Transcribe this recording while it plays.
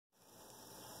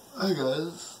Hi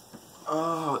guys.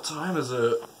 Oh, what time is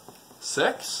it?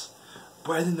 6?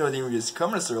 But I didn't know they were just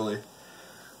coming this early.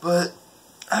 But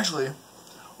actually,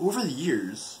 over the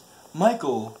years,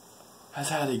 Michael has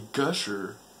had a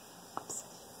Gusher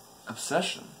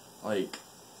obsession. Like,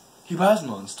 he buys them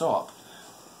non-stop.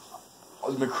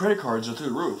 My credit cards are through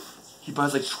the roof. He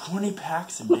buys like 20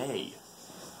 packs a day.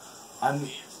 I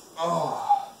mean, oh.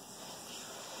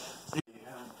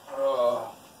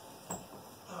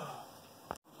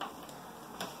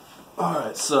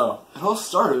 Alright, so it all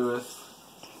started with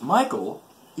Michael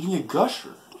eating a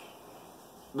Gusher.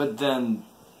 But then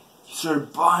he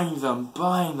started buying them,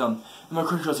 and my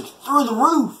credit card's like through the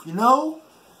roof, you know?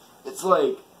 It's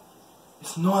like,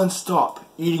 it's non-stop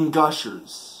eating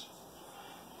Gushers.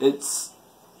 It's,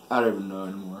 I don't even know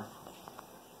anymore.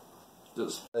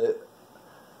 Just, look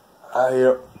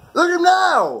at him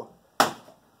now!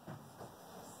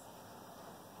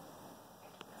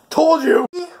 Told you!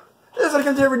 This is what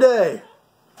comes every day.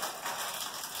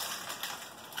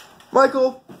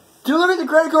 Michael, do you look at the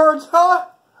credit cards? Huh?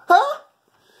 Huh?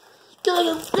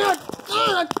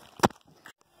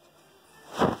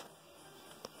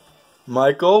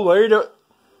 Michael, what are you doing?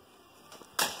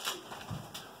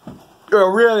 Oh,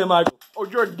 really, Michael? Oh,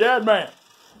 you're a dead man.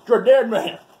 You're a dead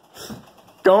man.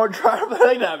 Don't try to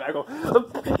play like that, Michael.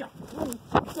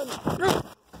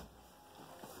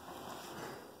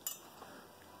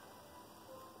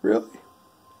 Really?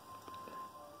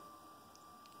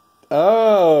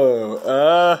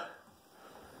 Oh,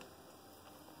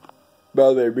 by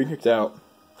the way, being kicked out.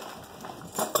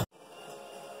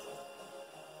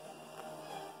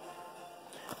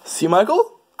 See,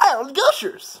 Michael? I own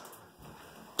Gushers!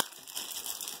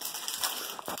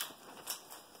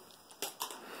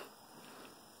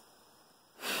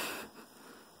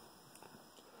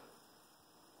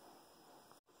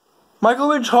 Michael,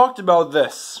 we talked about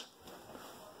this.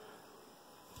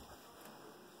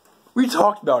 We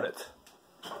talked about it.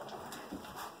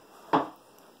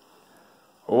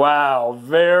 Wow,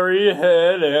 very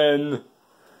hidden.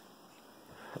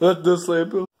 Let this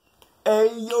label. Hey,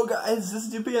 yo guys, this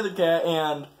is Panthercat,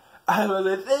 and I want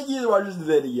to thank you for watching this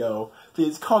video.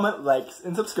 Please comment, like,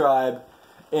 and subscribe.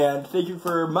 And thank you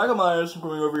for Michael Myers for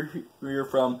coming over here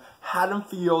from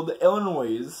Haddonfield,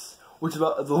 Illinois, which is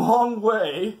about a long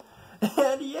way.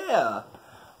 And yeah,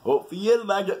 hope you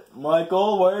like it.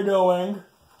 Michael, what are you doing?